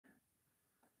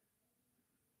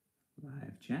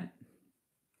Live chat.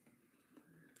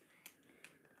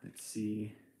 Let's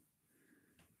see.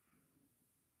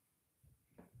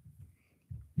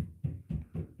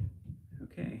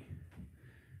 Okay.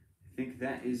 I think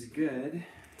that is good.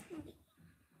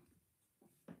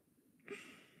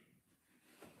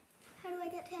 How do I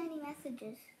get to any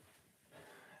messages?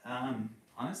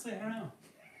 Honestly, I don't know.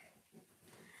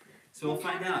 So we'll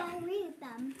find out. How do I read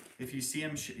them? If you see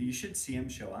them, you should see them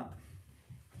show up.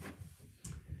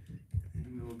 And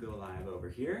we will go live over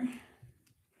here.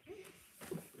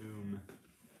 Boom.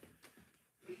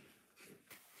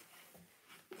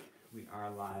 We are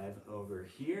live over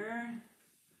here.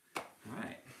 All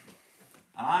right.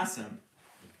 Awesome.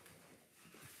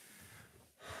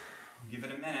 Give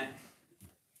it a minute.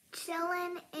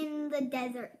 Chilling in the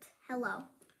desert. Hello.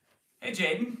 Hey,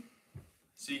 Jaden.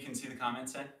 So you can see the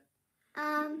comments then?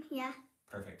 Yeah.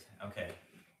 Perfect. Okay.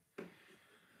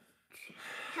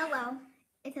 Hello.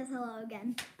 It says hello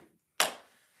again.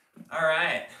 All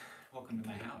right. Welcome to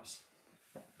my house.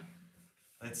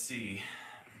 Let's see.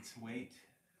 Let's wait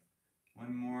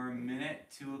one more minute.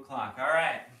 2 o'clock. All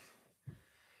right.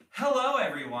 Hello,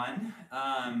 everyone.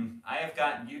 I have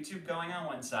got YouTube going on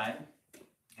one side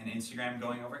and Instagram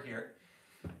going over here.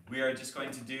 We are just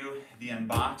going to do the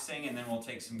unboxing and then we'll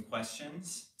take some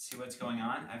questions, see what's going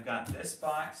on. I've got this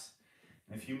box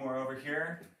and a few more over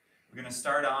here. We're going to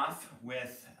start off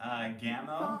with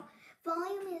Gamo.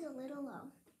 Volume is a little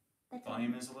low.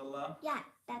 Volume is a little low? Yeah,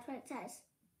 that's what it says.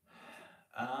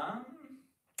 I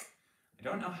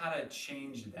don't know how to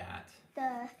change that.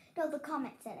 The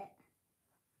comment said it.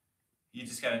 You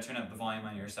just got to turn up the volume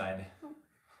on your side. Oh.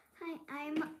 Hi,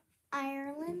 I'm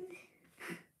Ireland.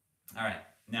 All right.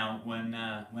 Now, when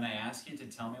I ask you to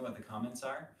tell me what the comments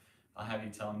are, I'll have you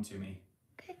tell them to me.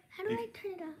 Okay. How do I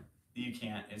turn it off? You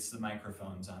can't. It's the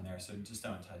microphones on there, so just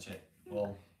don't touch it.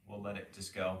 We'll let it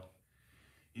just go.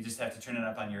 You just have to turn it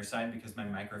up on your side because my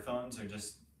microphones are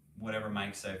just whatever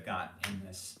mics I've got in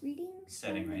this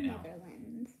setting right now.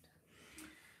 Netherlands.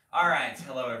 All right.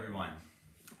 Hello, everyone.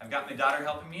 I've got my daughter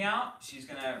helping me out. She's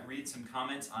going to read some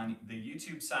comments on the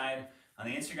YouTube side. On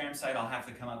the Instagram side, I'll have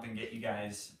to come up and get you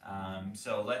guys.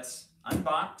 So let's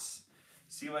unbox,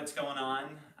 see what's going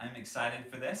on. I'm excited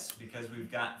for this because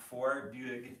we've got 4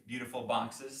 beautiful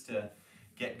boxes to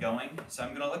get going. So I'm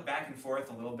going to look back and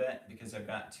forth a little bit because I've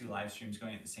got 2 live streams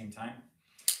going at the same time.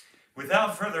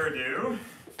 Without further ado,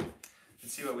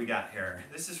 let's see what we got here.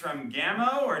 This is from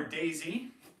Gamo or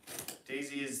Daisy.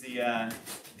 Daisy is the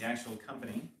actual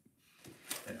company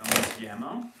that owns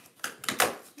Gamo.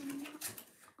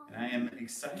 And I am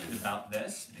excited about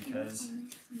this because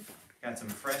I've got some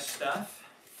fresh stuff.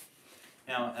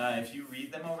 Now, if you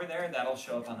read them over there, that'll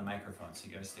show up on the microphone, so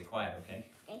you gotta stay quiet, okay?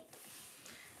 Okay.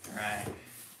 All right,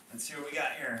 let's see what we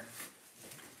got here.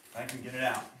 If I can get it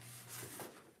out.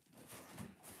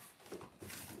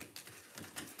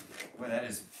 Boy, that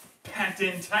is packed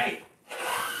in tight.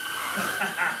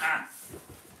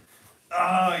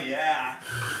 Oh, yeah.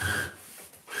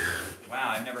 Wow,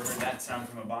 I've never heard that sound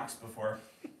from a box before.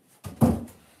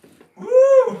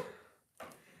 Woo!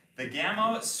 The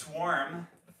Gamo Swarm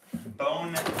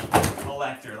Bone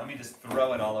Collector. Let me just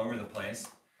throw it all over the place.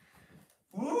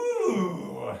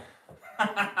 Woo!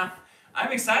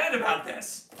 I'm excited about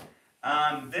this.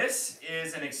 This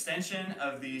is an extension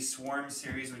of the Swarm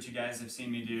series, which you guys have seen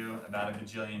me do about a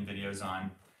bajillion videos on.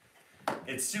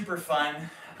 It's super fun.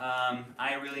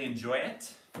 I really enjoy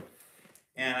it.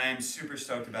 And I am super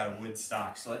stoked about a wood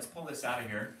stock. So let's pull this out of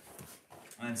here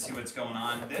and see what's going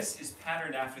on. This is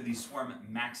patterned after the Swarm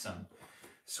Maxim.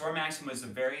 Swarm Maxim was the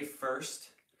very first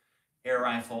air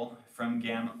rifle from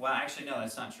Gamo. Well, actually, no,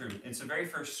 that's not true. It's the very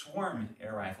first Swarm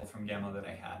air rifle from Gamo that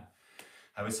I had.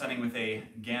 I was hunting with a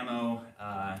Gamo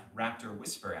Raptor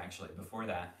Whisper, actually, before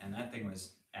that. And that thing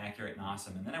was accurate and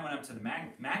awesome. And then I went up to the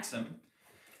Maxim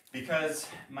because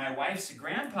my wife's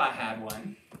grandpa had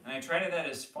one. And I tried it at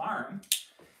his farm.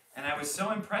 And I was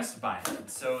so impressed by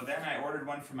it. So then I ordered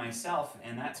one for myself,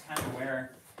 and that's kind of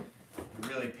where it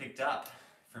really picked up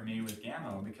for me with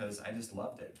Gamo because I just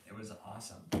loved it. It was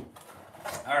awesome.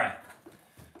 All right.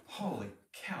 Holy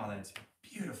cow, that's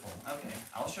beautiful. Okay,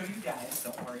 I'll show you guys,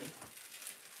 don't worry.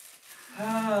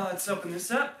 Let's open this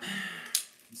up.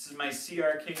 This is my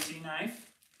CRKT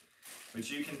knife, which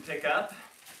you can pick up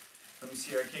from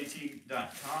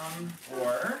crkt.com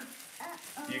or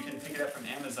you can pick it up from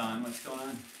Amazon. What's going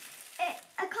on?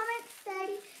 A comment said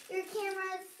your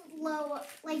camera's low.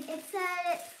 Like it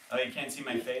said. Oh, you can't see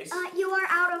my face? You are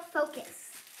out of focus.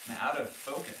 I'm out of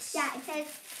focus. Yeah, it says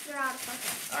you're out of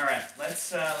focus. All right, let's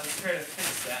try to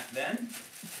fix that then.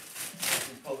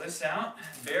 We'll pull this out.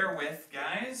 Bear with,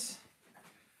 guys.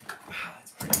 Wow,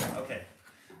 that's pretty good. Okay,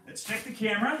 Let's check the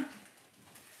camera,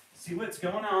 see what's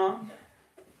going on.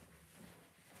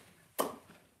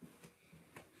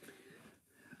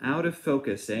 Out of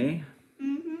focus, eh?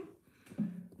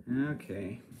 Mm-hmm.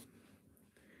 Okay.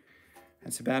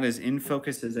 That's about as in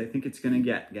focus as I think it's gonna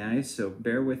get, guys, so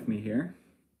bear with me here.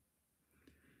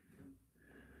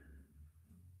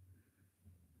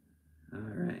 All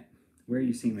right. Where are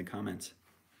you seeing the comments?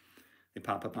 They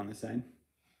pop up on the side?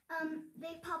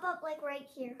 They pop up like right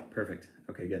here. Perfect.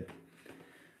 Okay, good.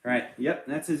 All right. Yep,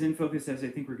 that's as in focus as I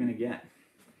think we're gonna get.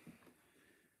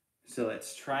 So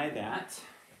let's try that.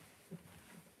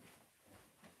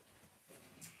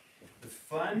 The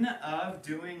fun of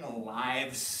doing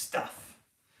live stuff.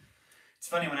 It's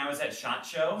funny, when I was at SHOT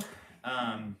Show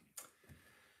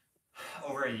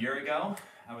over a year ago,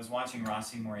 I was watching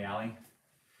Rossi Morreale.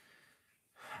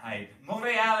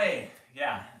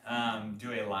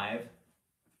 Do a live,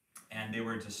 and they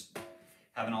were just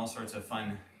having all sorts of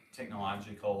fun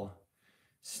technological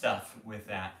stuff with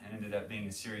that, and ended up being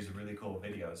a series of really cool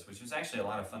videos, which was actually a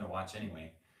lot of fun to watch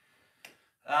anyway.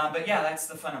 But yeah, that's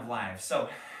the fun of live. So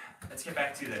let's get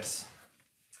back to this.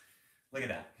 Look at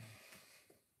that.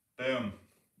 Boom.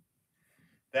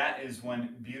 That is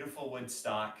one beautiful wood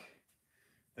stock.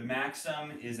 The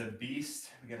Maxim is a beast.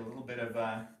 We get a little bit of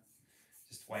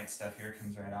just white stuff here,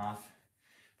 comes right off.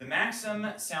 The Maxim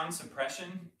sound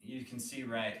suppression, you can see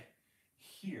right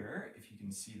here, if you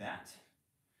can see that.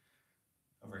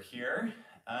 Over here,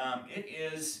 it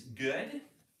is good.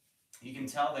 You can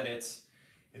tell that it's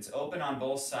open on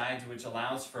both sides, which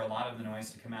allows for a lot of the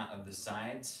noise to come out of the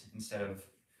sides instead of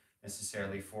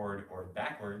necessarily forward or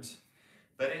backwards.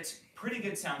 But it's pretty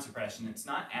good sound suppression. It's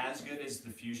not as good as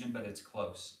the Fusion, but it's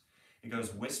close. It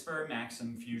goes Whisper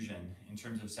Maxim Fusion in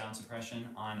terms of sound suppression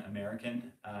on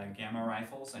American Gamo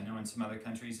rifles. I know in some other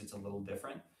countries it's a little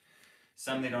different.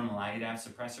 Some they don't allow you to have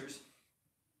suppressors,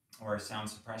 or sound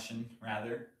suppression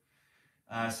rather.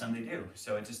 Some they do,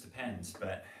 so it just depends.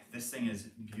 But this thing is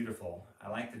beautiful. I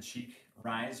like the cheek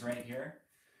rise right here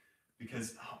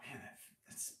because, oh man,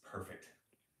 that's perfect.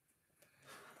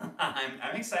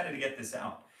 I'm excited to get this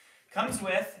out. Comes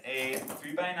with a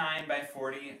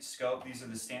 3x9x40 scope. These are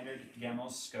the standard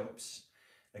Gamo scopes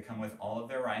that come with all of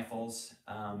their rifles.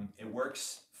 It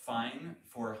works fine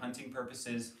for hunting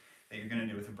purposes that you're going to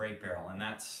do with a break barrel, and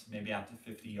that's maybe out to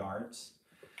 50 yards.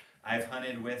 I've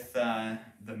hunted with the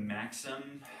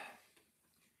Maxim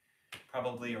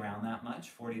probably around that much,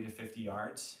 40 to 50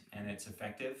 yards, and it's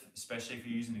effective, especially if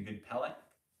you're using a good pellet.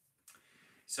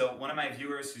 So one of my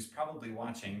viewers who's probably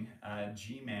watching,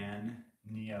 G-Man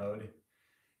Neode,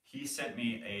 he sent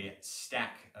me a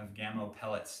stack of Gamo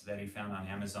pellets that he found on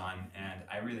Amazon, and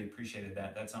I really appreciated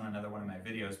that. That's on another one of my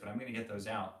videos, but I'm going to get those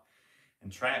out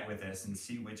and try it with this and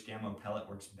see which Gamo pellet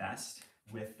works best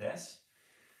with this.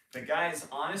 But guys,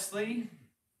 honestly,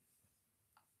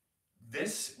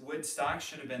 this wood stock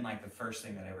should have been like the first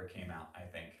thing that ever came out, I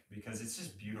think, because it's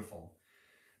just beautiful.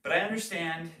 But I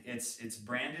understand it's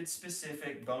branded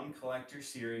specific Bone Collector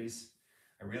series.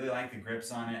 I really like the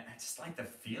grips on it. I just like the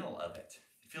feel of it.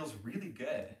 It feels really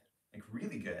good, like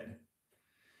really good.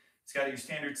 It's got your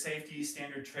standard safety,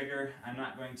 standard trigger. I'm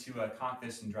not going to cock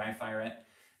this and dry fire it.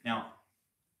 Now,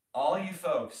 all you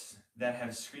folks that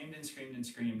have screamed and screamed and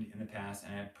screamed in the past,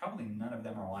 and probably none of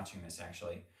them are watching this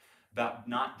actually, about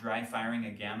not dry firing a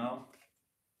Gamo.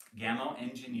 Gamo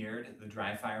engineered the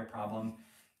dry fire problem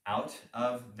out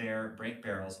of their break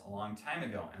barrels a long time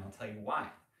ago, and I'll tell you why.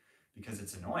 Because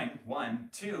it's annoying, one.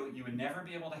 Two, you would never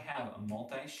be able to have a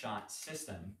multi-shot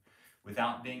system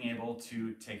without being able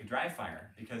to take a dry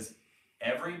fire, because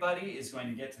everybody is going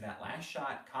to get to that last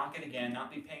shot, cock it again, not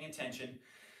be paying attention.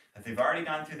 If they've already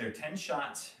gone through their 10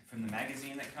 shots from the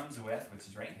magazine that comes with, which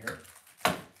is right here.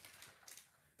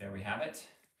 There we have it.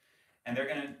 And they're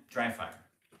going to dry fire.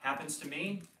 Happens to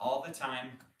me all the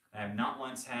time. I have not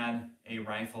once had a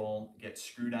rifle get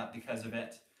screwed up because of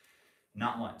it.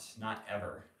 Not once, not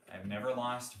ever. I've never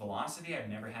lost velocity. I've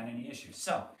never had any issues.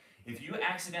 So if you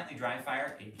accidentally dry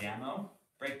fire a Gamo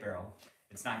break barrel,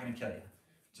 it's not going to kill you.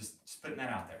 Just putting that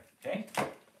out there, okay?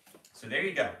 So there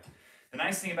you go. The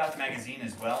nice thing about the magazine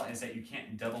as well is that you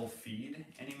can't double feed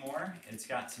anymore. It's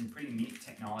got some pretty neat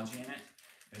technology in it.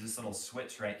 There's this little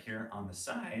switch right here on the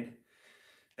side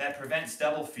that prevents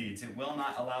double feeds. It will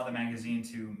not allow the magazine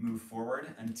to move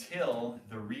forward until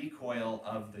the recoil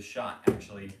of the shot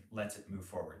actually lets it move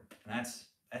forward. And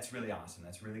that's really awesome.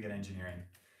 That's really good engineering.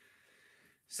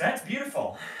 So that's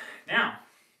beautiful. Now,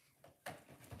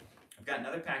 I've got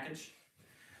another package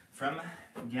from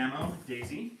Gamo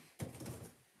Daisy.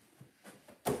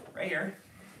 Right here.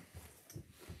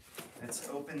 Let's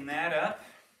open that up.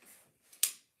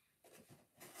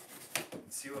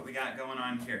 Let's see what we got going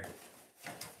on here.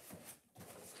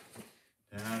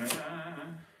 Da-da-da.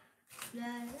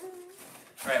 All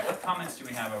right, what comments do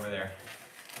we have over there?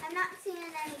 I'm not seeing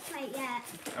any quite yet.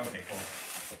 Okay, cool.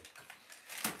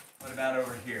 What about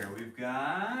over here? We've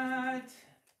got,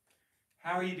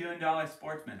 how are you doing, Dollar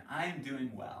Sportsman? I'm doing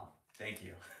well, thank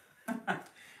you.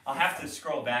 I'll have to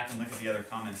scroll back and look at the other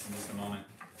comments in just a moment.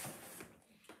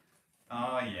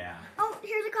 Oh, yeah. Oh,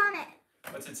 here's a comment.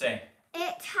 What's it say?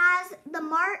 It has the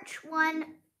March 1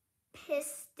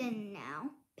 piston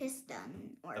now.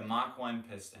 Piston. Or The Mach 1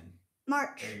 piston.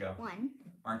 March There you go. 1.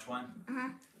 March 1? Uh-huh.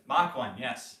 Mach 1,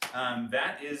 yes.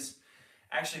 That is,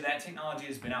 actually that technology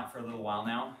has been out for a little while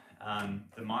now.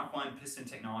 The Mach 1 piston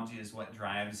technology is what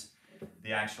drives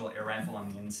the actual air rifle on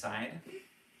the inside.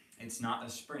 It's not a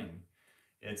spring.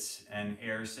 It's an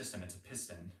air system. It's a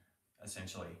piston,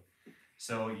 essentially.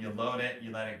 So you load it,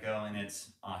 you let it go, and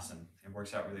it's awesome. It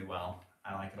works out really well.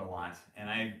 I like it a lot. And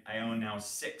I own now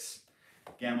 6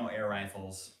 Gamo air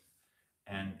rifles,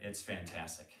 and it's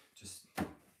fantastic. Just,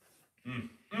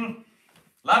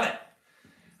 love it.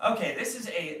 Okay, this is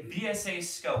a BSA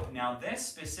scope. Now this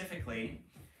specifically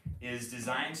is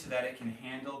designed so that it can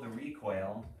handle the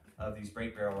recoil of these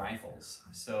break barrel rifles.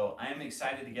 So I'm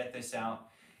excited to get this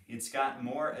out. It's got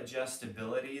more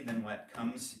adjustability than what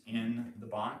comes in the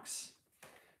box.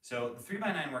 So the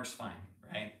 3x9 works fine,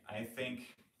 right? I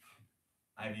think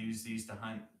I've used these to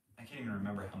hunt, I can't even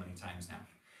remember how many times now.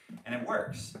 And it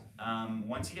works.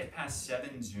 Once you get past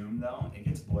 7 zoom though, it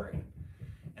gets blurry.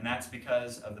 And that's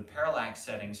because of the parallax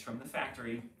settings from the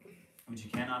factory, which you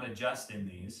cannot adjust in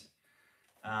these.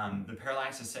 The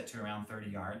parallax is set to around 30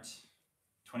 yards,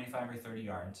 25 or 30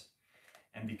 yards.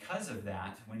 And because of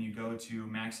that, when you go to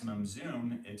maximum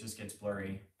zoom, it just gets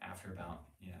blurry after about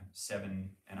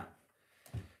 7 and up.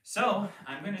 So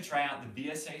I'm going to try out the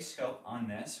BSA scope on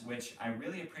this, which I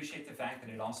really appreciate the fact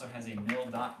that it also has a mil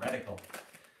dot reticle.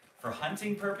 For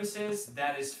hunting purposes,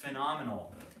 that is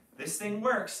phenomenal. This thing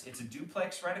works. It's a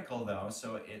duplex reticle though,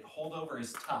 so holdover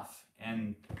is tough,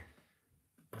 and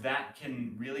that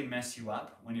can really mess you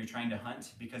up when you're trying to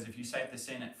hunt, because if you sight this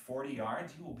in at 40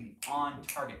 yards, you will be on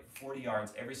target 40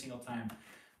 yards every single time.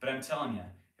 But I'm telling you,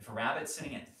 if a rabbit's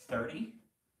sitting at 30,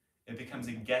 it becomes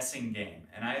a guessing game.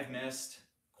 And I have missed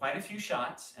quite a few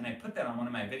shots, and I put that on one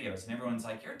of my videos, and everyone's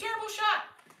like, "You're a terrible shot."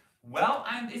 Well,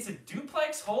 it's a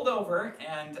duplex holdover,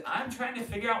 and I'm trying to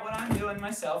figure out what I'm doing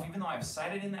myself, even though I've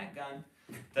sighted in that gun,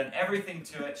 done everything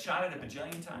to it, shot it a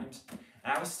bajillion times,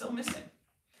 and I was still missing.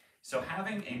 So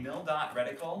having a mil dot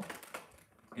reticle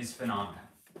is phenomenal.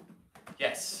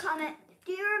 Yes? Comment.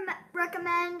 Do you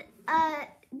recommend a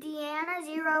Diana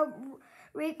Zero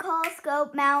recoil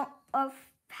scope mount of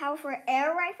powerful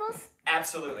air rifles?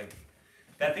 Absolutely.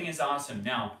 That thing is awesome.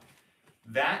 Now,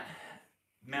 that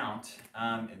mount,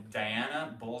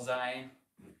 Diana, Bullseye,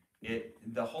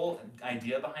 the whole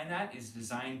idea behind that is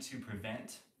designed to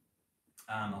prevent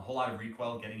a whole lot of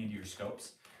recoil getting into your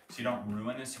scopes, so you don't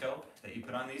ruin a scope that you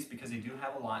put on these, because they do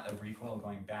have a lot of recoil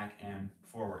going back and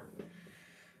forward.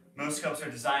 Most scopes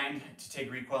are designed to take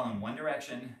recoil in one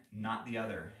direction, not the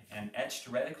other, and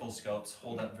etched reticle scopes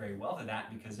hold up very well to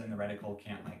that, because then the reticle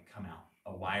can't come out.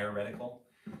 A wire reticle,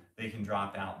 they can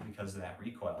drop out because of that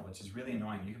recoil, which is really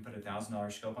annoying. You can put a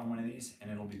 $1,000 scope on one of these and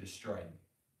it'll be destroyed.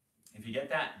 If you get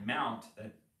that mount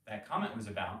that comment was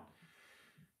about,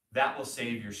 that will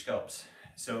save your scopes.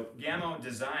 So Gamo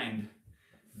designed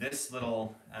this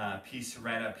little piece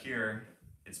right up here.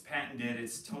 It's patented,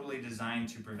 it's totally designed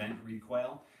to prevent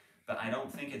recoil, but I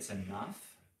don't think it's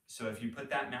enough. So if you put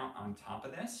that mount on top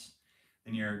of this,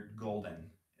 then you're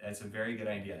golden. That's a very good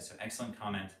idea, so excellent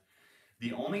comment.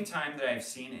 The only time that I've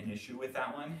seen an issue with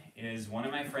that one is one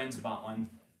of my friends bought one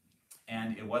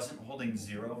and it wasn't holding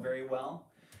zero very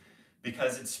well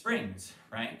because it springs,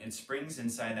 right? It springs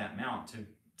inside that mount to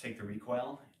take the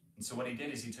recoil. And so what he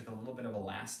did is he took a little bit of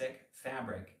elastic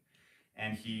fabric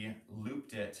and he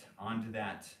looped it onto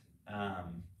that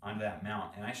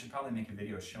mount. And I should probably make a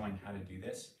video showing how to do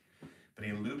this. But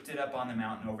he looped it up on the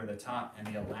mount and over the top, and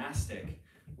the elastic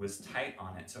was tight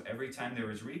on it. So every time there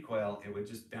was recoil, it would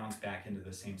just bounce back into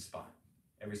the same spot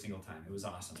every single time. It was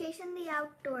awesome. Chasing the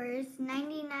Outdoors,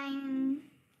 $0.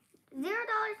 What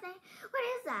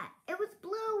is that? It was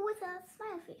blue with a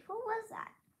smiley face. What was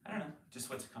that? I don't know. Just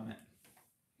what's a comment?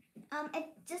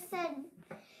 It just said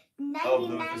 99. Oh,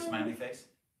 blue with a smiley face?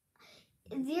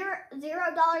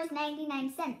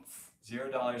 $0.99.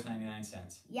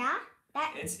 $0.99. Yeah?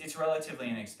 It's relatively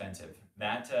inexpensive.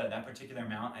 That particular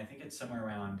mount, I think it's somewhere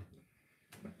around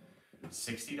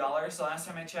 $60 the last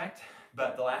time I checked.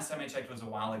 But the last time I checked was a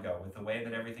while ago. With the way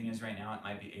that everything is right now, it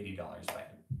might be $80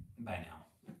 by now.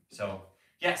 So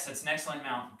Yes, that's an excellent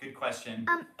mount. Good question.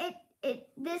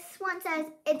 This one says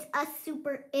it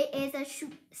is a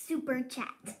super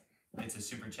chat. It's a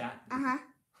super chat? Uh-huh.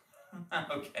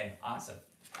 Okay, awesome.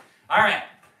 All right,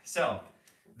 so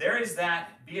there is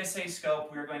that BSA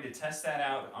scope. We're going to test that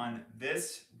out on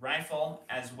this rifle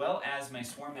as well as my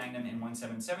Swarm Magnum in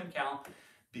 177 cal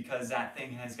because that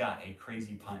thing has got a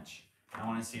crazy punch. I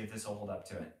want to see if this will hold up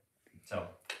to it. So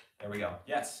there we go.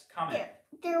 Yes, comment.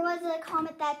 There was a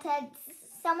comment that said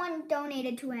someone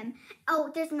donated to him.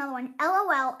 Oh, there's another one.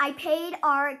 LOL, I paid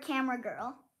our camera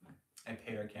girl. I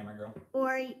paid our camera girl.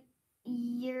 Or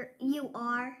you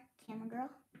are camera girl.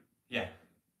 Yeah.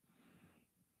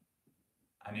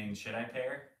 I mean, should I pay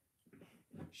her?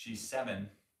 She's 7.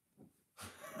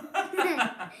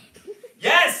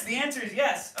 Yes, the answer is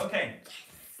yes. Okay.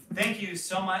 Thank you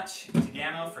so much to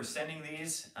Gamo for sending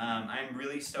these. I'm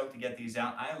really stoked to get these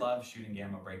out. I love shooting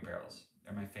Gamo brake barrels.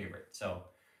 They're my favorite. So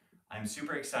I'm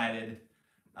super excited.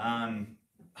 Oh man.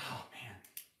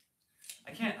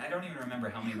 I don't even remember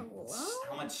how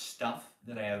much stuff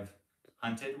that I have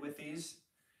hunted with these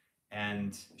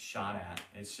and shot at.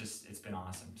 It's been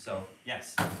awesome. So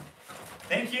yes,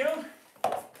 thank you.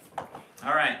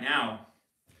 All right, now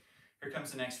here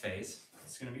comes the next phase.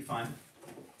 It's gonna be fun.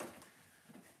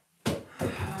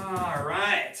 All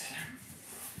right.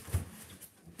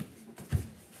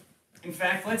 In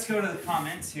fact, let's go to the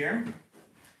comments here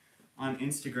on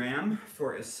Instagram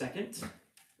for a second.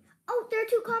 Oh, there are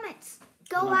 2 comments.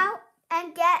 Go out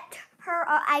and get her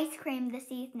ice cream this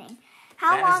evening.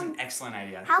 That is an excellent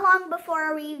idea. How long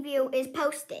before a review is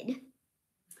posted?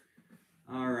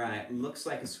 All right, looks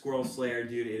like a squirrel slayer,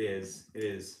 dude. It is. It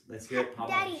is. Let's hear it pop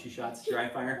Daddy, off. She shots dry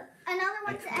fire. Another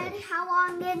one said, how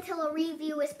long until a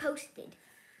review is posted?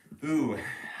 Ooh,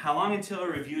 how long until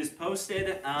a review is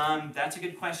posted? That's a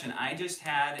good question. I just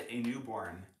had a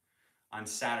newborn on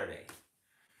Saturday.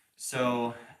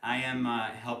 So I am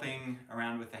helping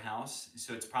around with the house.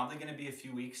 So it's probably going to be a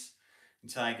few weeks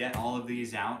until I get all of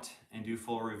these out and do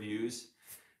full reviews,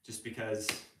 just because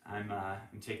I'm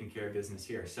taking care of business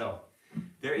here. So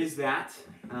there is that.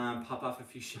 Pop off a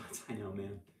few shots. I know,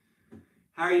 man.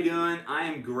 How are you doing? I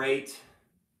am great.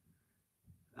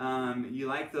 You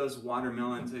like those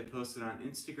watermelons I posted on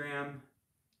Instagram?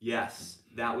 Yes,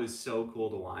 that was so cool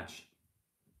to watch.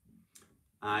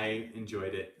 I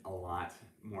enjoyed it a lot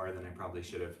more than I probably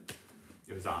should have.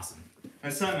 It was awesome. I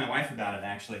was telling my wife about it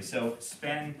actually. So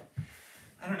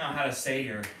I don't know how to say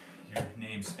your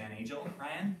name, Spanagel,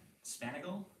 Ryan?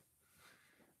 Spanagle?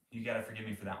 You gotta forgive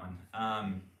me for that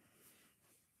one.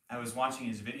 I was watching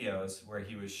his videos where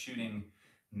he was shooting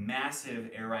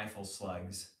massive air rifle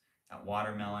slugs at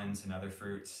watermelons and other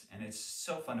fruits, and it's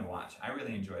so fun to watch. I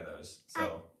really enjoy those.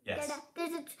 So yes.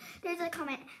 There's a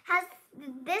comment. Has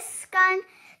this gun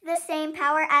the same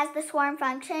power as the Swarm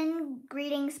Function?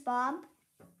 Greetings, Bob.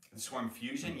 The Swarm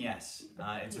Fusion, yes.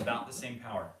 It's about the same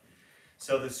power.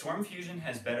 So the Swarm Fusion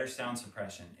has better sound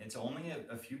suppression. It's only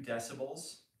a few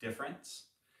decibels difference.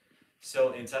 So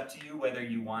it's up to you whether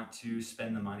you want to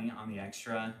spend the money on the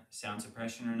extra sound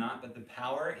suppression or not, but the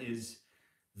power is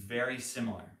very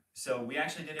similar. So we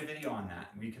actually did a video on that.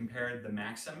 We compared the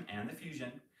Maxim and the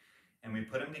Fusion, and we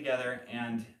put them together,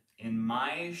 and in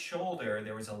my shoulder,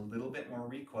 there was a little bit more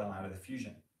recoil out of the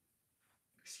Fusion.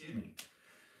 Excuse me.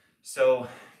 So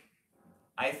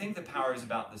I think the power is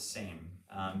about the same.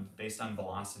 Based on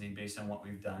velocity, based on what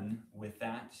we've done with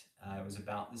that, it was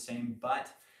about the same, but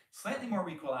slightly more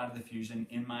recoil out of the Fusion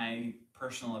in my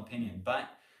personal opinion. But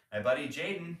my buddy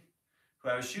Jaden, who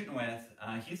I was shooting with,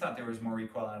 he thought there was more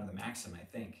recoil out of the Maxim, I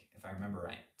think, if I remember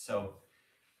right. So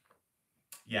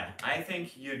yeah, I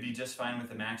think you'd be just fine with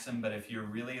the Maxim, but if you're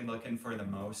really looking for the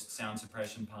most sound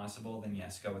suppression possible, then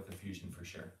yes, go with the Fusion for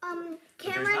sure. Cameron,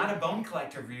 but there's not a Bone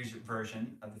Collector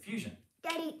version of the Fusion.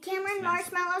 Daddy, Cameron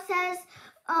Marshmallow says,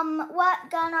 what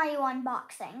gun are you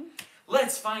unboxing?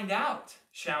 Let's find out,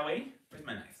 shall we? Where's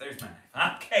my knife? There's my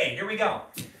knife. Okay, here we go.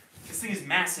 This thing is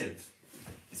massive.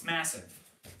 It's massive.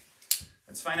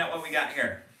 Let's find out what we got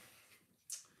here.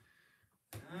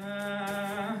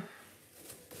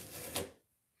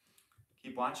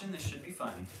 Keep watching. This should be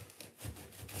fun.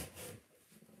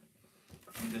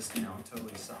 I'm just,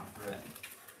 totally soft red.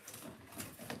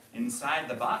 Inside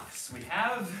the box, we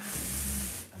have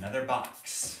another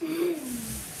box.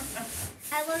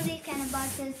 I love these kind of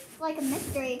boxes. It's like a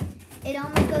mystery. It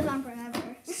almost goes on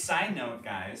forever. Side note,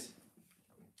 guys,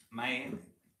 my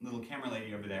little camera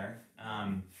lady over there,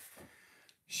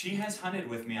 she has hunted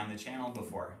with me on the channel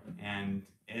before, and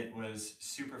it was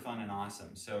super fun and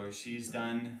awesome. So she's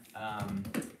done,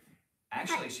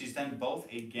 she's done both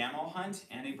a Gamo hunt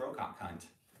and a Brocock hunt.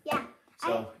 Yeah.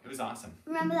 So it was awesome.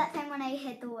 Remember that time when I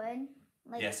hit the wood?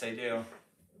 Like, yes, I do.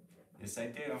 Yes, I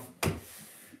do.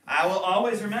 I will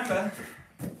always remember.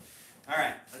 All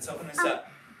right, let's open this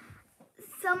up.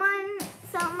 Someone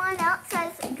else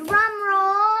says drum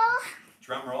roll.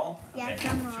 Drum roll? Yeah, okay.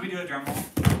 drum roll. Should we do a drum roll?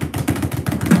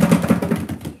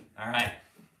 All right.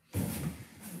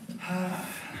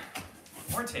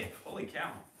 More tape. Holy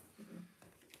cow.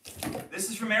 This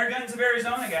is from Airguns of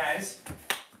Arizona, guys.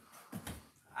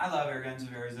 I love Airguns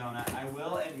of Arizona. I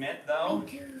will admit, though,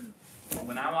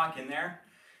 when I walk in there,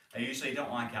 I usually don't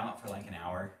walk out for like an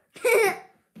hour.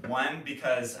 One,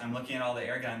 because I'm looking at all the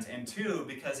air guns, and two,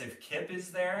 because if Kip is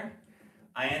there,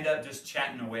 I end up just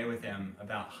chatting away with him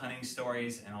about hunting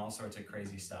stories and all sorts of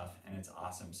crazy stuff, and it's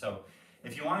awesome. So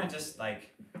if you want to just like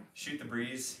shoot the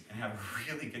breeze and have a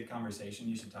really good conversation,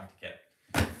 you should talk to Kip.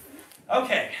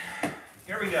 Okay,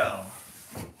 here we go.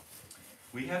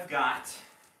 We have got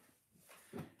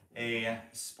a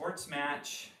sports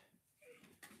match.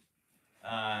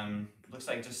 Looks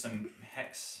like just some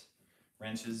hex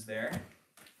wrenches there.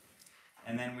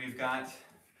 And then we've got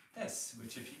this,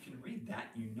 which if you can read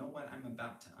that, you know what I'm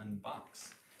about to unbox.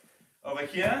 Over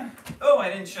here, oh, I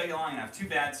didn't show you long enough. Too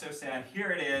bad, so sad.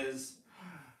 Here it is.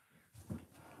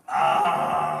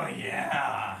 Oh,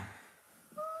 yeah.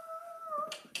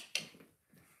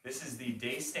 This is the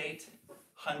Daystate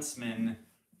Huntsman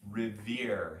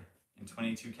Revere in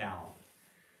 22 cal.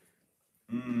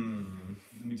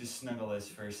 Let me just snuggle this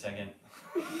for a second.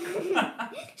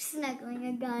 Snuggling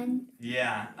a gun.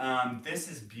 Yeah, this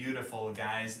is beautiful,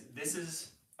 guys. This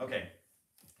is, okay,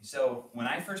 so when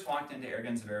I first walked into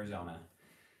Airguns of Arizona,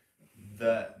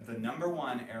 the number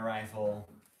one air rifle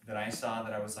that I saw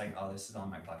that I was like, oh, this is on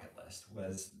my bucket list,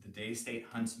 was the Daystate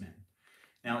Huntsman.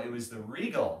 Now, it was the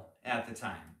Regal at the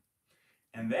time.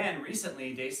 And then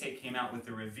recently, Daystate came out with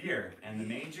the Revere, and the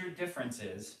major difference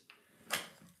is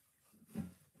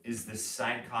this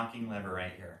side cocking lever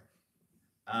right here.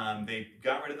 They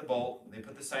got rid of the bolt, they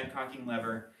put the side cocking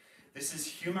lever. This is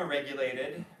Huma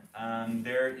regulated.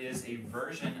 There is a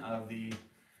version of the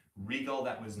Regal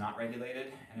that was not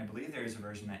regulated, and I believe there is a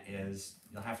version that is.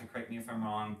 You'll have to correct me if I'm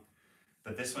wrong,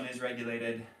 but this one is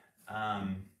regulated.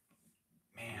 Man,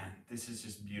 this is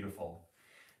just beautiful.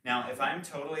 Now, if I'm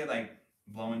totally like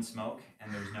blowing smoke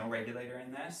and there's no regulator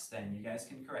in this, then you guys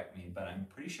can correct me, but I'm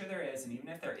pretty sure there is, and even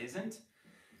if there isn't,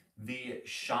 the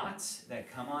shots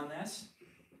that come on this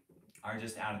are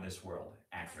just out of this world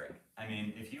accurate. I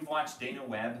mean, if you've watched Dana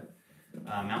Webb,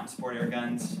 Mountain Sport Air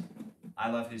Guns,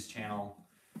 I love his channel.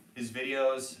 His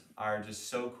videos are just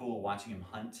so cool watching him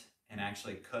hunt and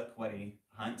actually cook what he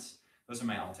hunts. Those are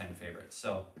my all-time favorites.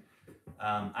 So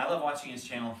I love watching his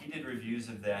channel. He did reviews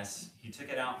of this. He took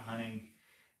it out hunting,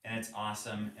 and it's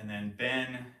awesome. And then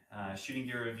Ben, Shooting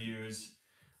Gear Reviews.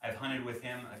 I've hunted with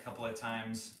him a couple of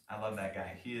times. I love that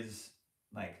guy. He is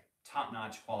like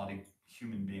top-notch quality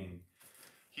human being.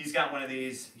 He's got one of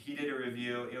these. He did a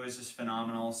review. It was just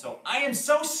phenomenal. So I am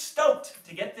so stoked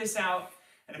to get this out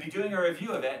and to be doing a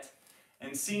review of it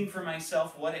and seeing for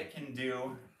myself what it can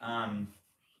do.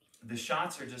 The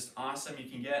shots are just awesome. You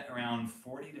can get around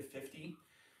 40 to 50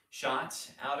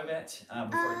 shots out of it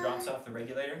before it drops off the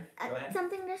regulator. Go ahead.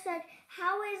 Something just said,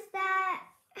 how is that,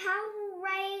 how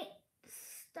right,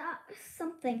 stop,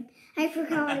 something. I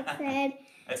forgot what it said.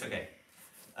 That's okay.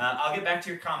 I'll get back to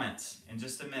your comments in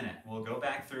just a minute. We'll go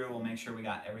back through. We'll make sure we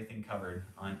got everything covered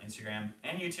on Instagram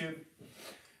and YouTube.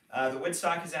 The wood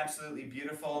stock is absolutely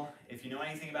beautiful. If you know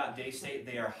anything about Daystate,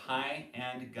 they are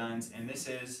high-end guns, and this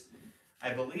is,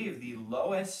 I believe, the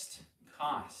lowest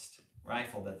cost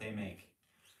rifle that they make.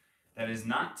 That is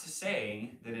not to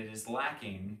say that it is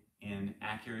lacking in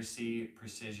accuracy,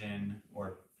 precision,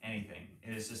 or anything.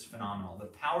 It is just phenomenal. The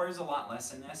power is a lot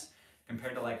less in this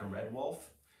compared to like a Red Wolf.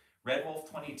 Red Wolf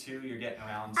 22, you're getting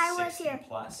around 60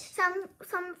 plus.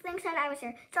 Something said I was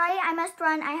here. Sorry, I must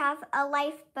run. I have a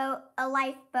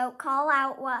lifeboat. Call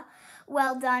out.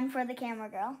 Well done for the camera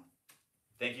girl.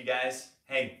 Thank you, guys.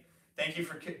 Hey, thank you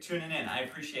for tuning in. I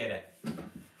appreciate it.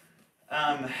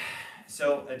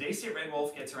 So a Daystate Red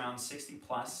Wolf gets around 60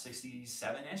 plus,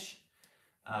 67-ish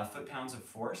foot-pounds of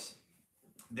force.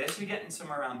 This you're getting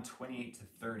somewhere around 28 to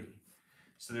 30.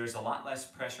 So there's a lot less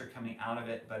pressure coming out of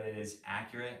it, but it is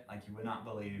accurate like you would not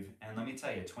believe. And let me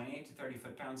tell you, 28 to 30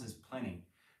 foot-pounds is plenty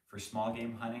for small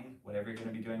game hunting, whatever you're going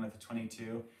to be doing with the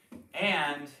 22.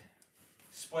 And,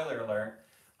 spoiler alert,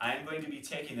 I am going to be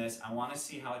taking this. I want to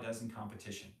see how it does in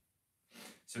competition.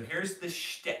 So here's the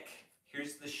shtick.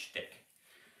 Here's the shtick.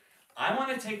 I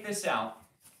want to take this out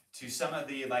to some of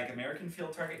the like American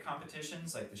Field Target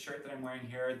competitions, like the shirt that I'm wearing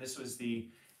here. This was the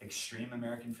Extreme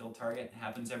American Field Target. It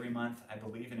happens every month, I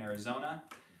believe, in Arizona.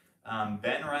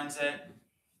 Ben runs it,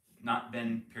 not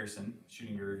Ben Pearson,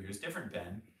 Shooting Your Reviews, different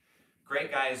Ben.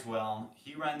 Great guy as well.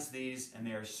 He runs these and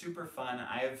they are super fun.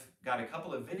 I've got a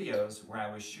couple of videos where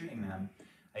I was shooting them.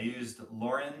 I used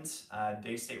Lauren's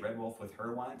Daystate Red Wolf with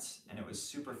her once and it was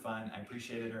super fun. I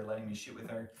appreciated her letting me shoot with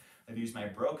her. I've used my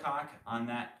Brocock on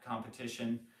that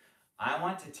competition. I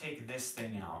want to take this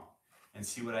thing out and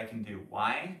see what I can do.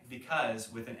 Why? Because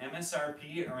with an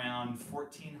MSRP around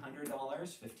 $1,400,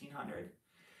 $1,500,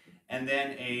 and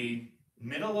then a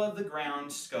middle of the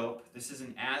ground scope. This is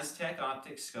an Aztec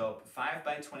optic scope,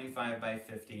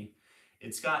 5x25x50.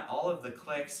 It's got all of the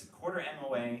clicks, quarter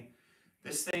MOA.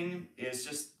 This thing is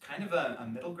just kind of a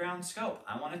middle ground scope.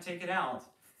 I want to take it out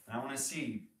and I want to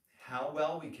see how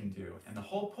well we can do. And the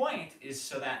whole point is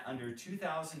so that under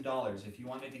 $2,000, if you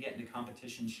wanted to get into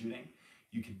competition shooting,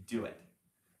 you could do it.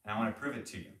 And I want to prove it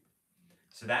to you.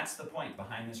 So that's the point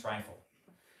behind this rifle.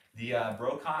 The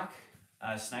Brocock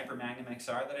Sniper Magnum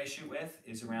XR that I shoot with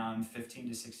is around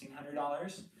 $1,500 to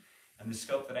 $1,600. And the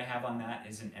scope that I have on that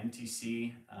is an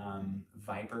MTC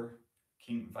Viper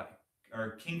King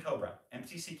Cobra,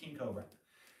 MTC King Cobra.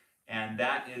 And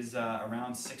that is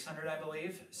around $600, I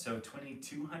believe, so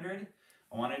 $2,200.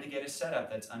 I wanted to get a setup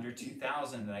that's under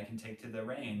 $2,000 that I can take to the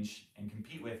range and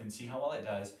compete with and see how well it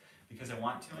does, because I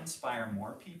want to inspire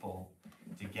more people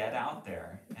to get out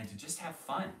there and to just have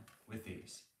fun with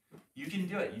these. You can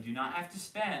do it. You do not have to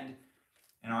spend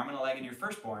an arm and a leg in your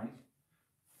firstborn.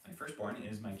 My firstborn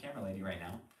is my camera lady right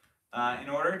now. In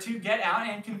order to get out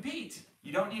and compete.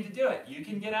 You don't need to do it. You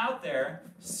can get out there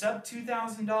sub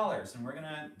 $2,000 and we're going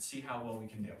to see how well we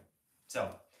can do.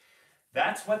 So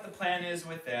that's what the plan is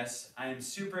with this. I am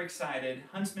super excited.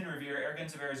 Huntsman, Revere,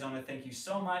 Airguns of Arizona, thank you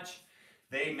so much.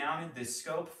 They mounted this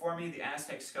scope for me, the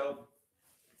Aztec scope.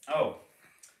 Oh,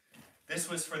 this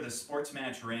was for the sports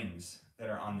match rings that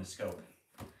are on the scope.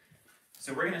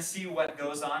 So we're gonna see what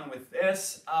goes on with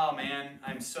this. Oh man,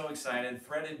 I'm so excited.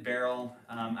 Threaded barrel.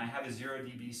 I have a 0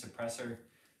 dB suppressor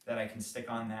that I can stick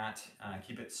on that.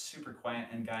 Keep it super quiet.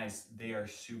 And guys, they are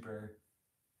super,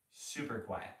 super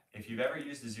quiet. If you've ever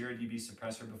used a 0 dB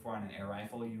suppressor before on an air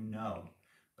rifle, you know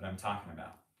what I'm talking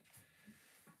about.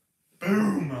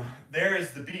 Boom! There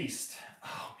is the beast.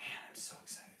 Oh man, I'm so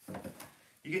excited.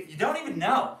 You don't even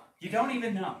know. You don't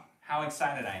even know how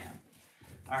excited I am.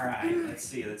 All right, let's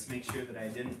see. Let's make sure that I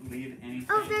didn't leave anything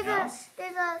else.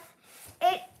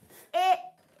 It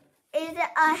is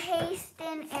a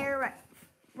Haston air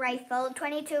rifle,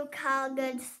 22 cal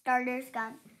good starter's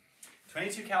gun.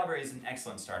 22 caliber is an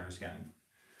excellent starter's gun.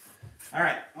 All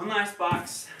right, one last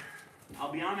box.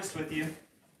 I'll be honest with you.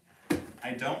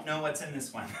 I don't know what's in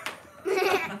this one.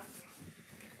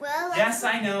 Well, yes,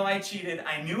 I know I cheated.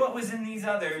 I knew what was in these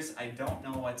others. I don't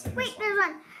know what's in this one. Wait, there's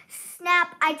one.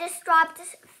 Snap, I just dropped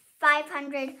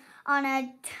 500 on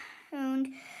a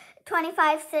tuned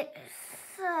 25.6.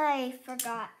 I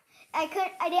forgot. I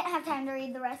didn't have time to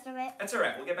read the rest of it. That's all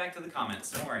right. We'll get back to the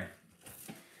comments. Don't worry.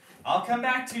 I'll come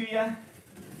back to you.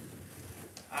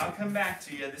 I'll come back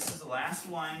to you. This is the last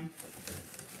one.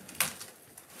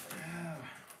 Oh,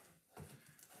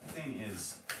 that thing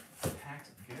is packed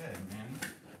good, man.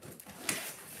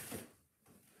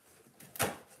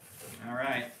 All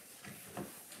right.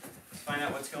 Let's find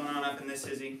out what's going on up in this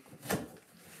Izzy.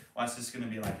 Watch, this is going to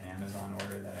be like an Amazon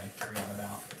order that I forgot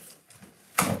about.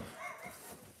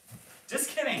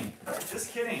 Just kidding.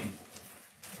 Just kidding.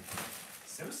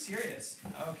 So serious.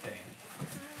 Okay.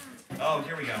 Oh,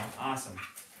 here we go. Awesome.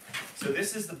 So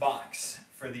this is the box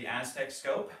for the Aztec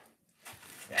scope.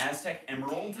 The Aztec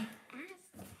Emerald.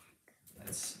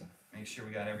 Let's make sure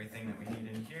we got everything that we need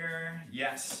in here.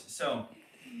 Yes. So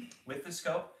with the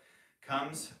scope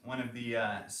comes one of the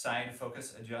side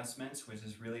focus adjustments, which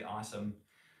is really awesome.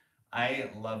 I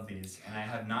love these, and I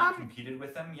have not competed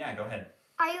with them. Yeah, go ahead.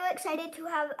 Are you excited to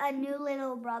have a new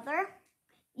little brother?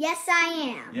 Yes,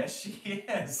 I am. Yes, she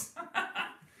is.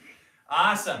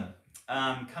 Awesome.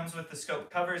 Comes with the scope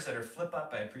covers that are flip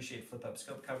up. I appreciate flip up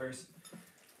scope covers.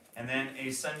 And then a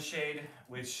sunshade,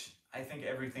 which I think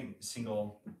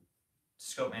single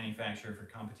scope manufacturer for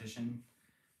competition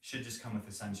should just come with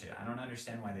a sunshade. I don't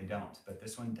understand why they don't, but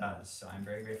this one does. So I'm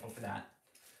very grateful for that.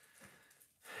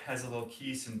 Has a little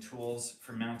key, some tools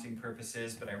for mounting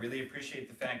purposes, but I really appreciate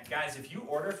the fact, guys, if you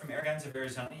order from Airguns of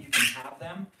Arizona, you can have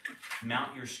them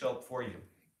mount your scope for you.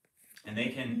 And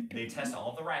they test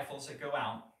all the rifles that go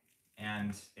out,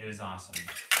 and it is awesome.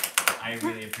 I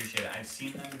really appreciate it. I've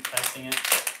seen them testing it.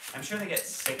 I'm sure they get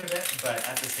sick of it, but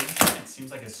at the same time, it seems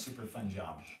like a super fun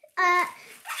job.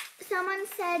 Someone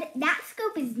said that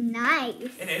scope is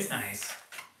nice. It is nice.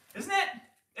 Isn't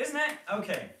it? Isn't it?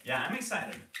 Okay. Yeah, I'm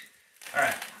excited. All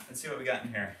right, let's see what we got in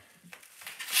here.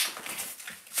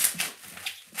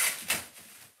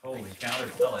 Holy cow, they're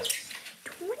pellets.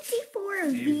 24 A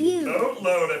views.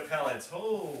 boatload of pellets.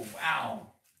 Oh, wow.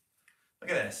 Look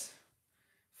at this.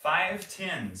 5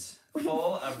 tins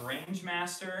full of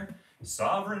Rangemaster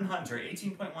Sovereign Hunter,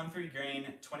 18.13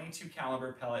 grain, 22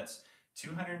 caliber pellets,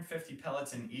 250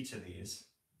 pellets in each of these.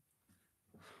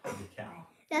 Holy cow.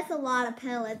 That's a lot of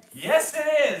pellets. Yes,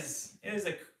 it is. It is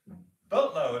a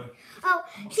boatload. Oh,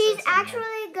 Almost she's said something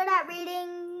actually good at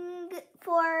reading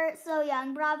for so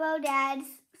young. Bravo, Dad.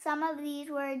 Some of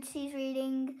these words she's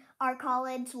reading are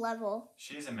college level.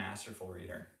 She's a masterful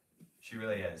reader. She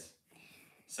really is.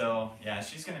 So, yeah,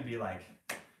 she's going to be like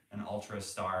an ultra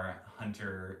star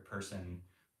hunter person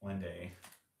one day.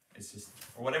 It's just,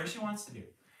 or whatever she wants to do.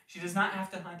 She does not have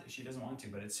to hunt if she doesn't want to,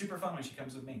 but it's super fun when she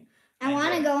comes with me. I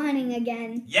want to go hunting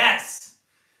again. Yes!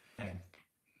 Okay.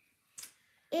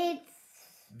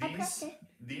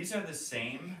 These are the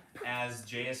same as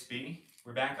JSB.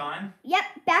 We're back on? Yep,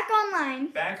 back online.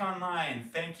 Back online.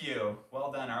 Thank you.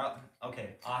 Well done.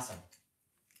 Okay, awesome.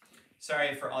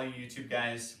 Sorry for all you YouTube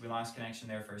guys. We lost connection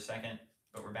there for a second,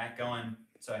 but we're back going.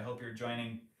 So I hope you're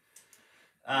joining.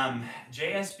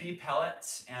 JSB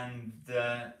pellets and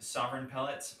the Sovereign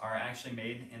pellets are actually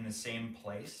made in the same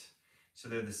place. So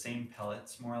they're the same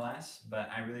pellets, more or less. But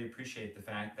I really appreciate the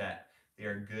fact that they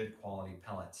are good quality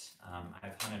pellets.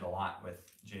 I've hunted a lot with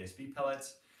JSB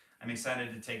pellets. I'm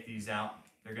excited to take these out.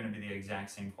 They're going to be the exact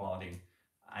same quality.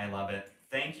 I love it.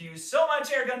 Thank you so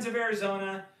much, Airguns of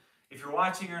Arizona. If you're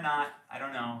watching or not, I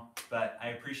don't know, but I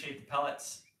appreciate the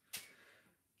pellets.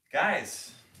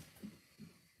 Guys,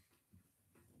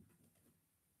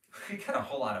 we got a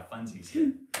whole lot of funsies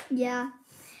here. Yeah.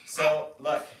 So,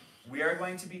 look, we are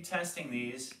going to be testing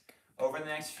these over the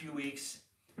next few weeks.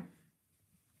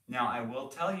 Now, I will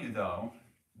tell you, though,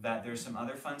 that there's some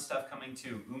other fun stuff coming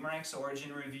too. Umarex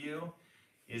Origin Review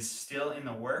is still in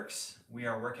the works. We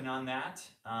are working on that.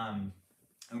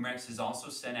 Umarex has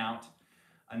also sent out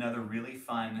another really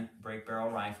fun break barrel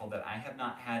rifle that I have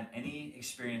not had any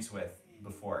experience with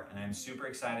before, and I'm super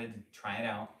excited to try it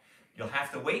out. You'll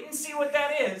have to wait and see what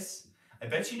that is. I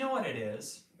bet you know what it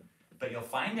is, but you'll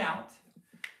find out.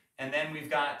 And then we've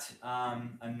got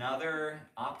another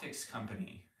optics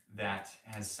company that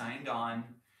has signed on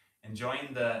and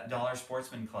joined the Dollar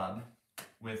Sportsman Club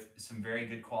with some very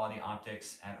good quality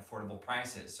optics at affordable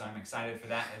prices. So I'm excited for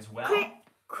that as well.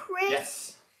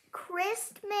 Yes.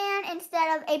 Christman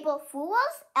instead of April Fools?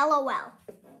 LOL.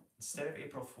 Instead of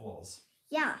April Fools.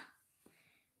 Yeah.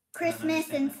 Christmas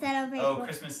instead of April. Oh,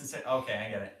 Christmas instead. Okay, I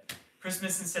get it.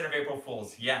 Christmas instead of April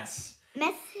Fools. Yes.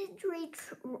 Message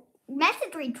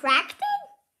retracted?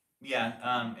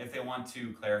 Yeah, if they want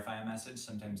to clarify a message,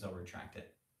 sometimes they'll retract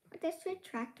it. What does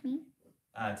retract mean?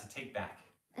 To take back.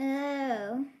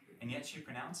 Oh. And yet she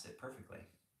pronounced it perfectly.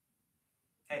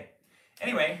 Hey.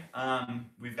 Anyway,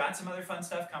 we've got some other fun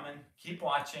stuff coming. Keep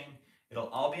watching. It'll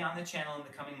all be on the channel in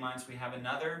the coming months. We have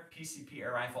another PCP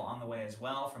air rifle on the way as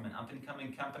well from an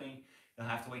up-and-coming company. You'll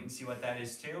have to wait and see what that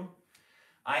is too.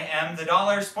 I am the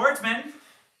Dollar Sportsman.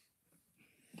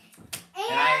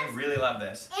 And I really love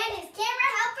this. And his camera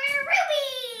helper,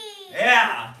 Ruby!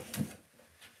 Yeah!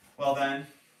 Well done,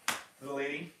 little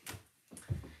lady.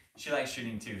 She likes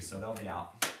shooting too, so they'll be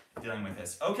out dealing with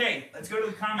this. Okay, let's go to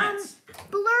the comments.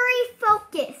 Blurry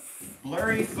focus.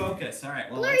 Blurry focus. All right,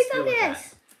 well, Blurry let's deal with focus.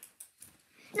 that.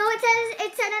 No, it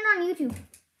said it on YouTube.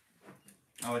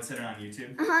 Oh, it said it on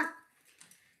YouTube? Uh-huh.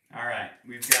 All right,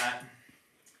 we've got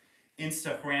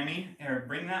Instagrammy. Here,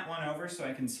 bring that one over so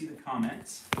I can see the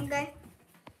comments. Okay.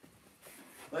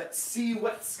 Let's see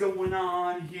what's going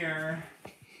on here.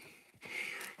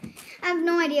 I have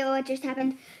no idea what just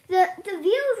happened. The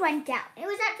views went down. It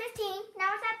was at 15. Now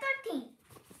it's at 13.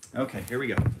 Okay, here we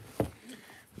go.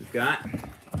 We've got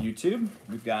YouTube.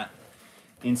 We've got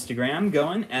Instagram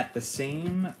going at the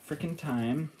same freaking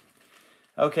time.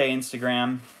 Okay,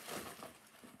 Instagram.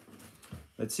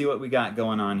 Let's see what we got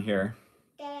going on here.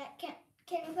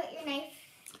 Can you put your knife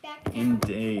back down?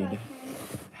 Indeed.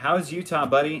 How's Utah,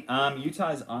 buddy?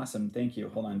 Utah is awesome. Thank you.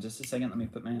 Hold on just a second. Let me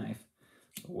put my knife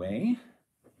away.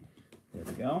 There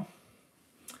we go.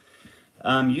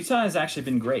 Utah has actually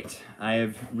been great. I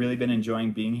have really been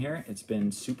enjoying being here. It's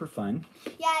been super fun.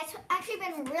 Yeah, it's actually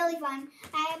been really fun.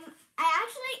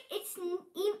 It's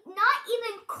not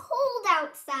even cold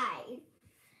outside.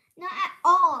 Not at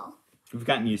all. We've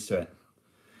gotten used to it.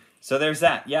 So there's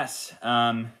that. Yes.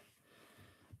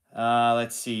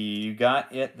 Let's see. You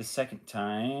got it the second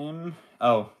time.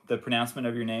 Oh, the pronouncement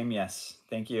of your name. Yes.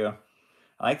 Thank you.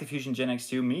 I like the Fusion Gen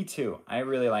X2. Me too. I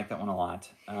really like that one a lot.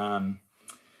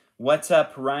 What's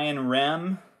up, Ryan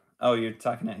Rem? Oh, you're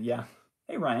talking to, yeah.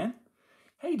 Hey, Ryan.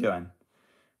 How you doing?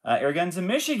 Airguns in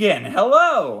Michigan,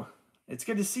 hello! It's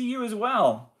good to see you as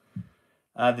well.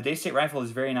 The Daystate rifle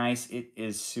is very nice. It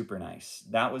is super nice.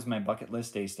 That was my bucket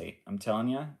list Daystate. I'm telling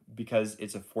you, because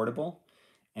it's affordable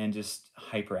and just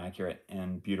hyper accurate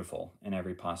and beautiful in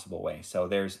every possible way. So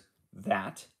there's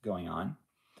that going on.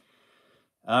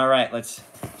 All right, let's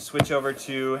switch over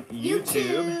to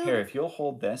YouTube. Here, if you'll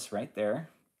hold this right there.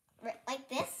 Like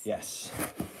this? Yes.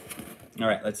 All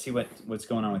right, let's see what's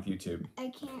going on with YouTube. I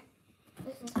can't.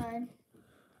 This is hard.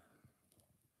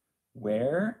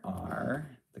 Where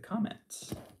are the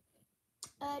comments?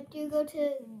 Do you go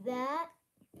to that?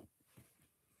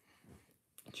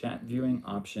 Chat viewing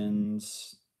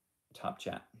options, top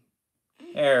chat.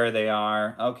 There they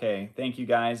are. Okay, thank you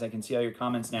guys. I can see all your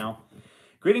comments now.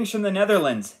 Greetings from the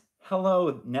Netherlands.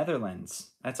 Hello,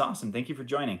 Netherlands. That's awesome. Thank you for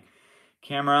joining.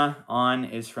 Camera on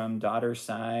is from daughter's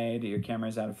side. Your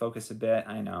camera's out of focus a bit.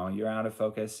 I know, you're out of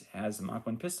focus. Has the Mach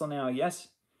 1 pistol now. Yes,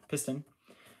 piston.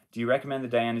 Do you recommend the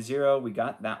Diana Zero? We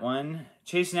got that one.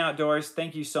 Chasing Outdoors,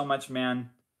 thank you so much,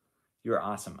 man. You're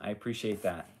awesome. I appreciate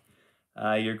that.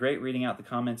 You're great reading out the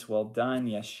comments. Well done.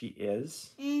 Yes, she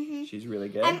is. Mm-hmm. She's really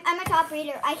good. I'm a top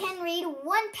reader. I can read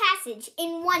one passage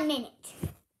in 1 minute.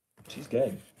 She's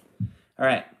good. All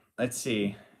right, let's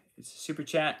see. It's a super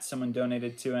chat. Someone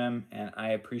donated to him, and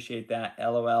I appreciate that.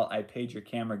 LOL, I paid your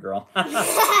camera girl.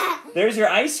 There's your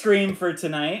ice cream for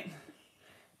tonight.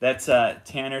 That's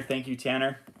Tanner. Thank you,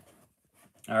 Tanner.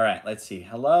 All right, let's see.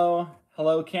 Hello.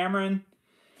 Hello, Cameron.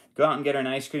 Go out and get her an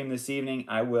ice cream this evening.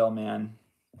 I will, man.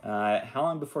 How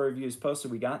long before review is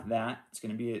posted? We got that. It's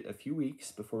going to be a few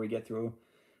weeks before we get through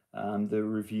the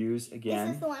reviews again.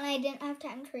 This is the one I didn't have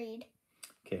time to read.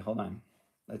 Okay, hold on.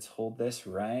 Let's hold this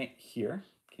right here.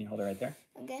 Can you hold it right there?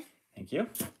 Okay. Thank you.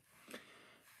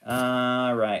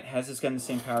 All right. Has this gun the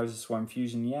same power as the Swarm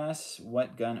Fusion? Yes.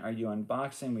 What gun are you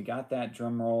unboxing? We got that.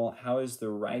 Drum roll. How is the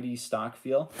righty stock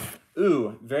feel?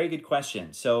 Ooh, very good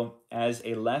question. So as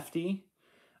a lefty,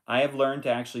 I have learned to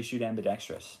actually shoot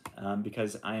ambidextrous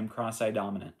because I am cross-eye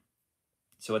dominant.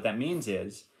 So what that means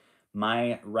is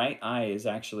my right eye is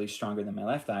actually stronger than my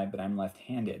left eye, but I'm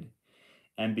left-handed.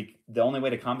 And the only way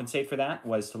to compensate for that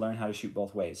was to learn how to shoot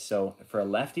both ways. So for a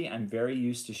lefty, I'm very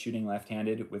used to shooting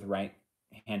left-handed with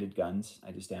right-handed guns.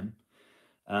 I just am.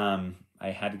 I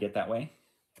had to get that way.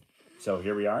 So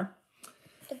here we are.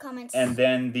 The comments. And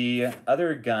then the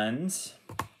other guns,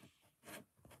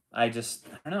 I don't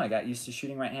know, I got used to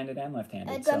shooting right-handed and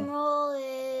left-handed. Drum roll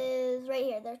is right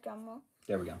here. There's drum roll.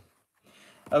 There we go.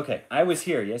 Okay, I was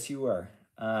here. Yes, you were.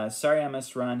 Sorry I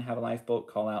must run. Have a lifeboat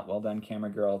call out. Well done, camera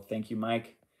girl. Thank you,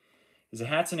 Mike. Is a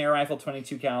Huntsman air rifle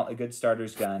 22 cal a good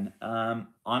starter's gun?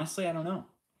 Honestly, I don't know.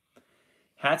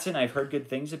 Huntsman I've heard good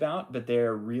things about, but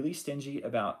they're really stingy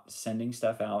about sending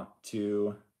stuff out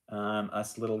to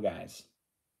us little guys.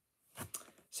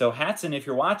 So Huntsman, if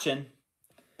you're watching,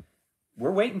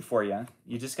 we're waiting for you.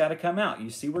 You just got to come out. You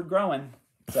see we're growing.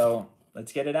 So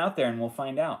let's get it out there and we'll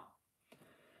find out.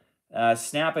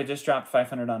 Snap, I just dropped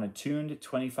 500 on a tuned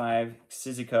 25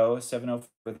 Sizico 704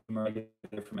 with regular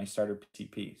for my starter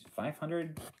PTP.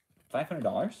 $500?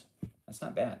 That's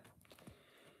not bad.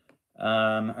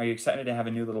 Are you excited to have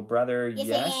a new little brother?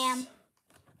 Yes. I am.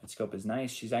 That scope is nice.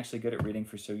 She's actually good at reading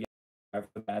for so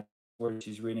young.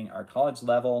 She's reading our college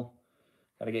level.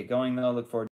 Got to get going though. Look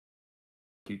forward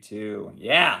to Q2.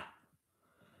 Yeah.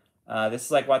 This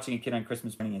is like watching a kid on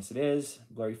Christmas morning. Yes, it is.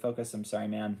 Blurry focus. I'm sorry,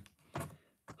 man.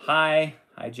 Hi,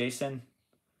 Jason.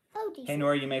 Oh, Jason. Hey,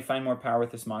 Nora, you may find more power with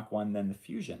this Mach 1 than the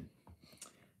Fusion.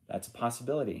 That's a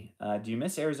possibility. Do you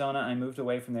miss Arizona? I moved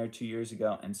away from there 2 years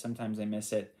ago, and sometimes I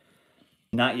miss it.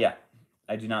 Not yet.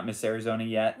 I do not miss Arizona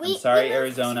yet. I'm sorry,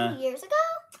 Arizona. 2 years ago?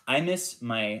 I miss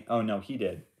my... Oh, no, he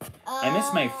did. I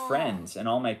miss my friends and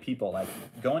all my people. Like,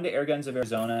 going to Airguns of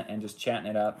Arizona and just chatting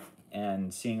it up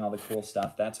and seeing all the cool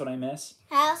stuff. That's what I miss.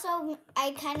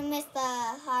 I kind of miss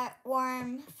the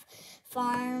heartworm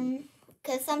farm,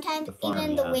 because sometimes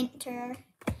even in the winter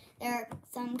there are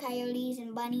some coyotes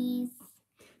and bunnies.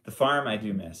 The farm I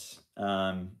do miss.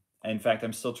 In fact,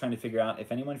 I'm still trying to figure out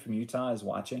if anyone from Utah is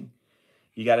watching.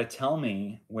 You got to tell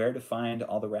me where to find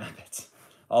all the rabbits,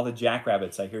 all the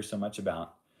jackrabbits I hear so much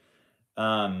about.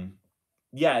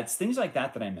 Yeah, it's things like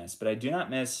that that I miss, but I do not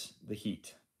miss the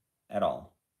heat at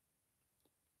all.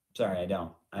 Sorry, I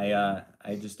don't. I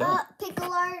just don't.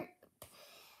 Pickle Art.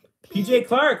 PJ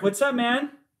Clark, what's up,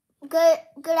 man? Good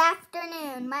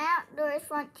afternoon. My Outdoors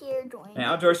Frontier joined. My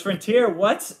Outdoors Frontier,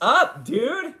 what's up,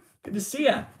 dude? Good to see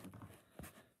ya.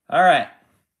 All right.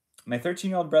 My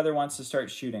 13-year-old brother wants to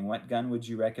start shooting. What gun would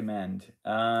you recommend?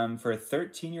 For a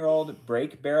 13-year-old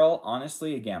break barrel,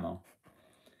 honestly, a Gamo.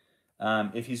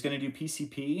 If he's going to do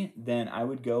PCP, then I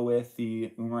would go with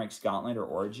the Umarex Gauntlet or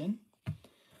Origin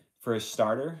for a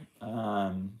starter.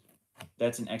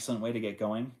 That's an excellent way to get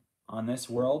going on this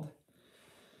world.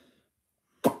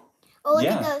 Oh, look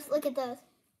at those. Look at those.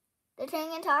 They're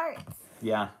turning into hearts.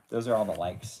 Yeah, those are all the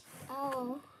likes.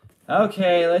 Oh.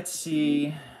 Okay, let's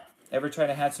see. Ever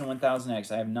tried a Hatson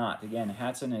 1000X? I have not. Again,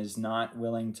 Hatson is not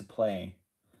willing to play,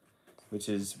 which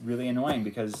is really annoying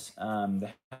because the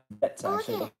bets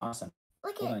actually look awesome.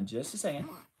 Hold on just a second.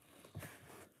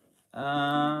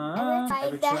 Ever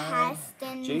tried the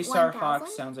JSAR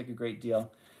Fox sounds like a great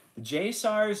deal. The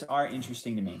JSARs are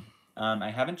interesting to me. I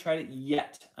haven't tried it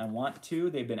yet. I want to.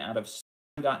 They've been out of stock.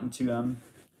 I haven't gotten to them.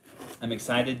 I'm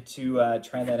excited to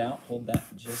try that out. Hold that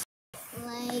just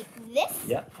like this.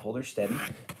 Yep, hold her steady.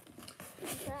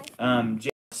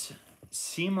 Just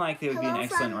seem like they would be an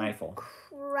excellent rifle.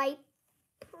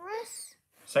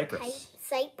 Cyprus.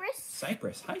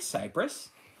 Cyprus. Hi, Cyprus.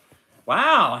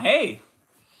 Wow. Hey,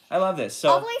 I love this. So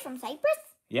all the way from Cyprus.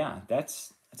 Yeah,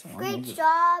 that's a long great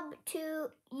job to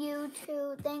you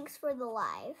two. Thanks for the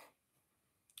live.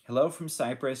 Hello from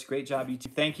Cyprus. Great job, you two.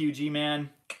 Thank you, G-Man.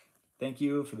 Thank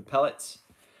you for the pellets.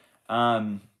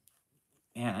 Man,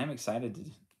 I'm excited to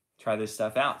try this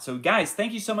stuff out. So, guys,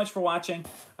 thank you so much for watching.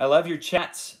 I love your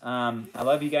chats. I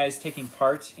love you guys taking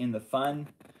part in the fun.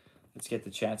 Let's get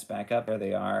the chats back up. There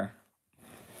they are.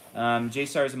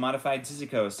 JSAR is a modified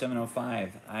Zizico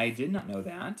 705. I did not know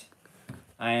that.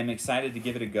 I am excited to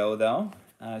give it a go, though.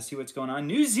 See what's going on.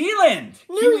 New Zealand!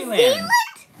 New Zealand?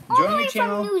 Join the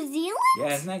channel. From New Zealand?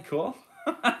 Yeah, isn't that cool?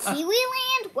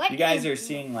 Kiwiland? What? You guys are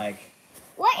seeing, like,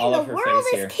 what all in the world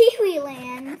is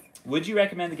Kiwiland? Would you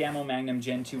recommend the Gamo Magnum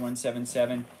Gen 2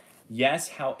 177? Yes,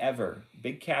 however,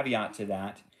 big caveat to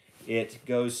that, it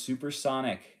goes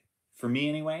supersonic, for me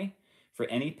anyway, for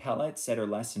any pellets that are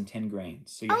less than 10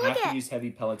 grains. So you have to use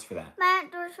heavy pellets for that.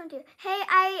 Matt Doors from 2. Hey,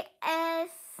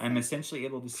 I'm essentially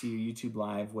able to see your YouTube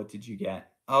live. What did you get?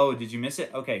 Oh, did you miss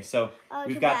it? Okay, so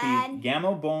we've got the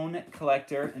Gamo Bone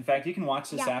Collector. In fact, you can watch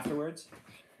this afterwards.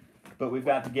 But we've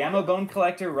got the Gamo Bone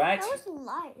Collector right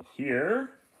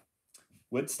here.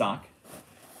 Woodstock.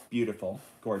 Beautiful.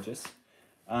 Gorgeous.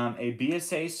 A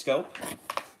BSA scope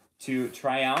to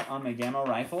try out on my Gamo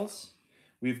rifles.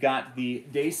 We've got the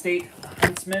Daystate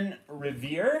Huntsman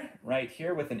Revere right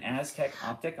here with an Aztec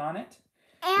optic on it.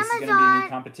 This is going to be a new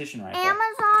competition rifle.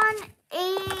 Amazon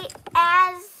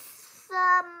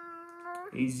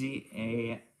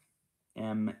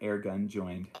AZAM Airgun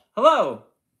joined. Hello!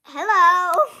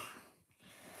 Hello!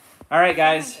 All right,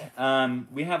 guys.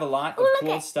 We have a lot of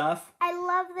cool stuff. I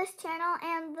love this channel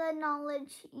and the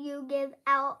knowledge you give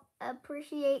out.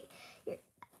 Appreciate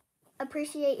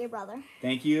your brother.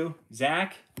 Thank you,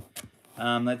 Zach.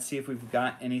 Let's see if we've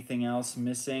got anything else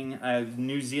missing.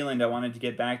 New Zealand, I wanted to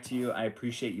get back to you. I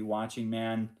appreciate you watching,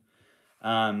 man.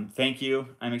 Thank you.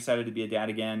 I'm excited to be a dad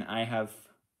again. I have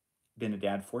been a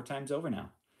dad 4 times over now,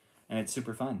 and it's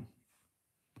super fun.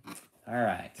 All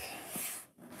right.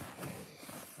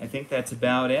 I think that's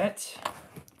about it.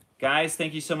 Guys,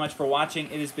 thank you so much for watching.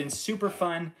 It has been super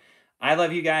fun. I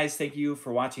love you guys. Thank you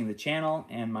for watching the channel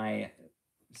and my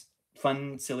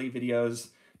fun, silly videos,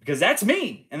 because that's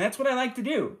me, and that's what I like to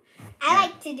do. I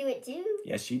like to do it too.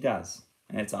 Yes, she does,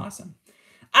 and it's awesome.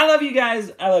 I love you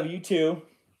guys. I love you too.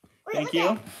 Thank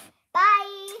you.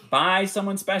 Bye. Bye,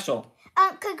 someone special.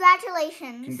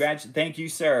 Congratulations. Thank you,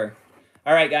 sir.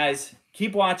 All right, guys.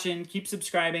 Keep watching. Keep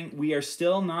subscribing. We are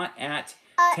still not at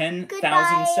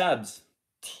 10,000 subs.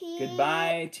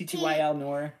 Goodbye, TTYL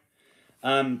Noor.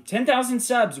 10,000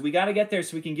 subs. We got to get there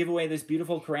so we can give away this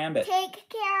beautiful karambit. Take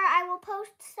care. I will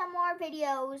post some more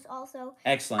videos also.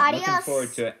 Excellent. Adios. Looking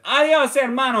forward to it. Adios,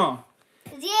 hermano.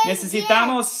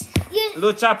 Necesitamos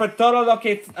luchar por todo lo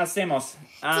que hacemos.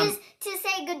 To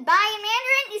say goodbye in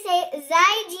Mandarin, you say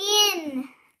Zaijian.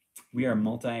 We are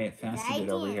multifaceted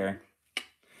over here.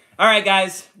 All right,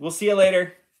 guys. We'll see you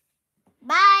later.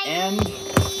 Bye. And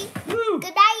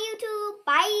goodbye, YouTube.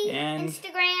 Bye, and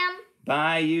Instagram.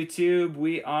 Bye, YouTube.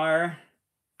 We are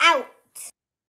out.